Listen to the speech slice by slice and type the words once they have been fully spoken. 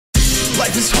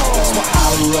Life is hard, that's why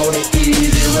I wrote it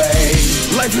either way.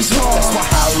 Life is hard, that's why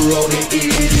I wrote it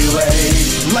either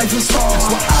way. Life is hard, that's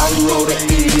why I wrote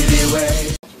it either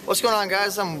way. What's going on,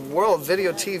 guys? I'm World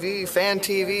Video TV, Fan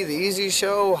TV, The Easy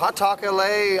Show, Hot Talk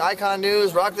LA, Icon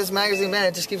News, Rock This Magazine. Man,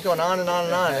 it just keeps going on and on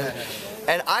and on.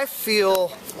 And I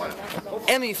feel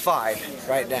Emmy-fied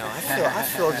right now. I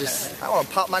feel just, I want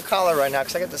to pop my collar right now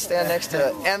because I get to stand next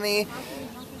to Emmy.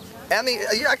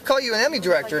 I can call you an Emmy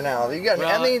director now. You got an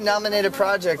Emmy-nominated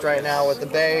project right now with the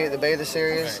Bay the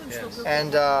series. Right, yes.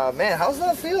 And man, how's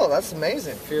that feel? That's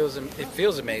amazing. It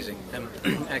feels amazing. And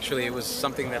actually, it was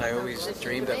something that I always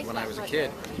dreamed of when I was a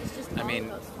kid. I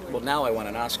mean, well, now I want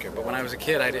an Oscar, but when I was a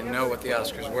kid, I didn't know what the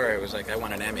Oscars were. It was like I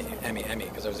want an Emmy,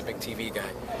 because I was a big TV guy.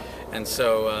 And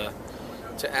so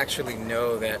to actually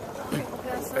know that,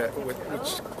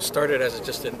 which started as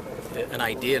just an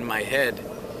idea in my head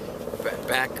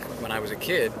back when I was a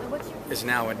kid, is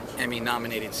now an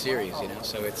Emmy-nominated series. You know,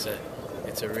 so it's a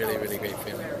really, really great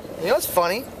feeling. You know what's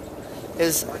funny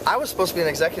is I was supposed to be an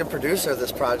executive producer of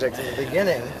this project in the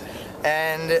beginning,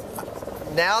 and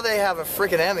now they have a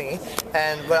freaking Emmy.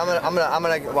 But I'm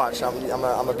gonna watch. I'm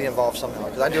gonna be involved somehow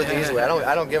because I do it the easy way.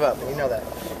 I don't give up, and you know that.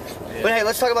 But hey,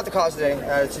 let's talk about the cause today.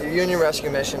 It's a union rescue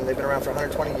mission. They've been around for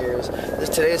 120 years.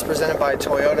 Today is presented by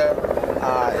Toyota.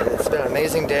 It's been an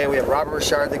amazing day. We have Robert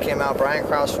Richard that came out, Brian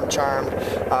Krause from Charmed,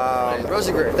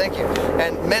 Rosie Greer, thank you,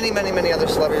 and many, many, many other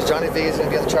celebrities. Johnny V is going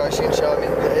to be on the Charlie Sheen show. I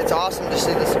mean, it's awesome to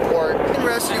see the support. Union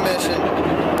rescue mission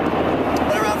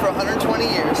been around for 120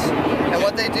 years, and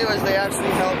what they do is they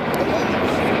actually help the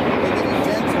homeless. They give you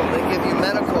dental, they give you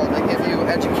medical, they give you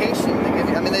education, they give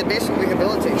you, I mean, they basically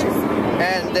rehabilitate you.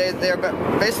 And they're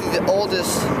basically the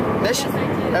oldest mission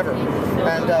ever.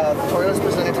 And Toyota's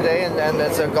presenting today, and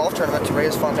it's a golf tournament to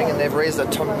raise funding, and they've raised a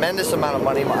tremendous amount of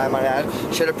money, I might add.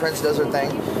 Shida Prince does her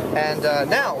thing. And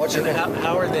now, what's your thing?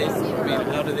 How are they, I mean,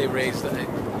 how do they raise the,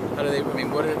 how do they, I mean,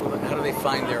 how do they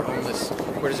find their homeless?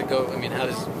 Where does it go? I mean,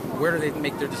 where do they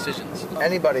make their decisions?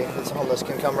 Anybody that's homeless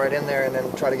can come right in there and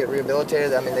then try to get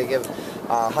rehabilitated. I mean, they give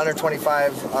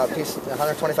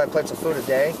 125 plates of food a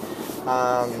day.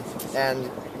 And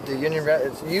the union,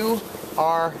 it's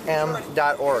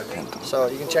urm.org, so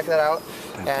you can check that out.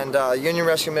 And Union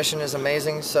Rescue Mission is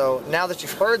amazing. So now that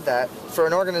you've heard that, for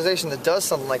an organization that does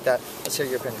something like that, let's hear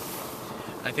your opinion.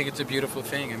 I think it's a beautiful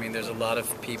thing. I mean, there's a lot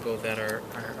of people that are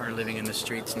living in the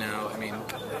streets now. I mean,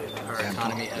 our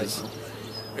economy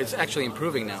it's actually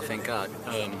improving now, thank God.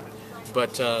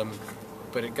 But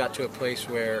it got to a place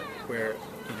where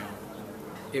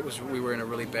you know, we were in a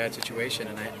really bad situation,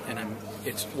 and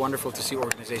it's wonderful to see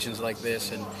organizations like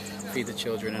this and Feed the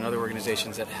Children and other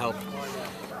organizations that help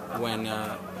when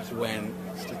the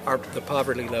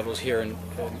poverty levels here in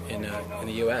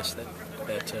the U.S. that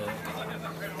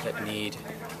need,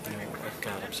 you know,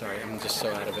 God, I'm sorry, I'm just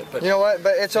so out of it. But you know what?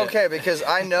 But it's okay, because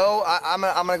I know I'm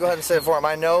gonna go ahead and say it for him.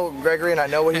 I know Gregori, and I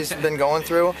know what he's been going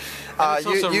through. It's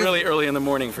also really early in the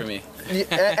morning for me.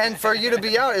 And for you to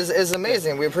be out is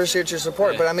amazing. We appreciate your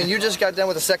support. But I mean, you just got done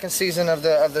with the second season of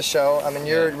the show. I mean,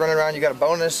 you're running around. You got a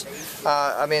bonus.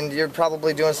 I mean, you're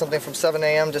probably doing something from 7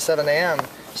 a.m. to 7 a.m.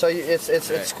 So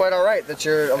it's quite all right that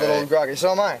you're a little groggy.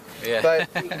 So am I. Yeah. But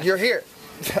you're here.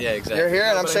 Yeah, exactly. You're here,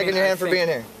 and I'm shaking your hand for being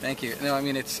here. Thank you. No, I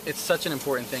mean, it's such an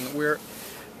important thing.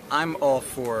 I'm all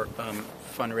for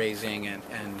fundraising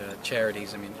and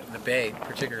charities. I mean, the Bay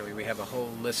particularly, we have a whole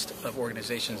list of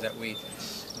organizations that we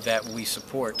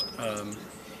support,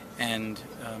 and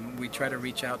we try to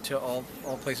reach out to all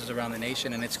places around the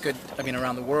nation, and it's good. I mean,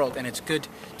 around the world, and it's good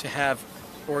to have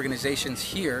organizations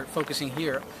here focusing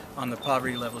here on the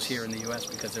poverty levels here in the U.S.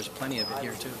 because there's plenty of it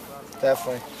here too.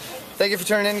 Definitely. Thank you for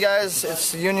tuning in, guys.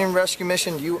 It's the Union Rescue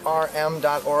Mission,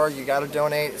 urm.org. You got to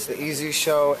donate. It's the Easy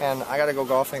Show, and I got to go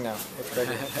golfing now.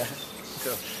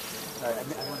 Cool.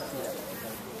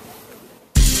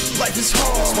 Life is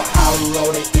hard, that's why I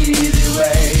wrote it either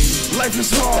way. Life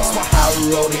is hard, that's why I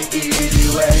wrote it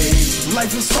either way.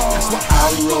 Life is hard, that's why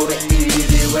I wrote it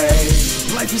either way.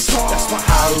 Life is hard, that's why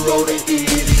I wrote it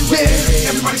either way.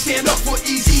 Everybody stand up for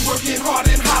Easy, working hard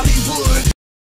in Hollywood.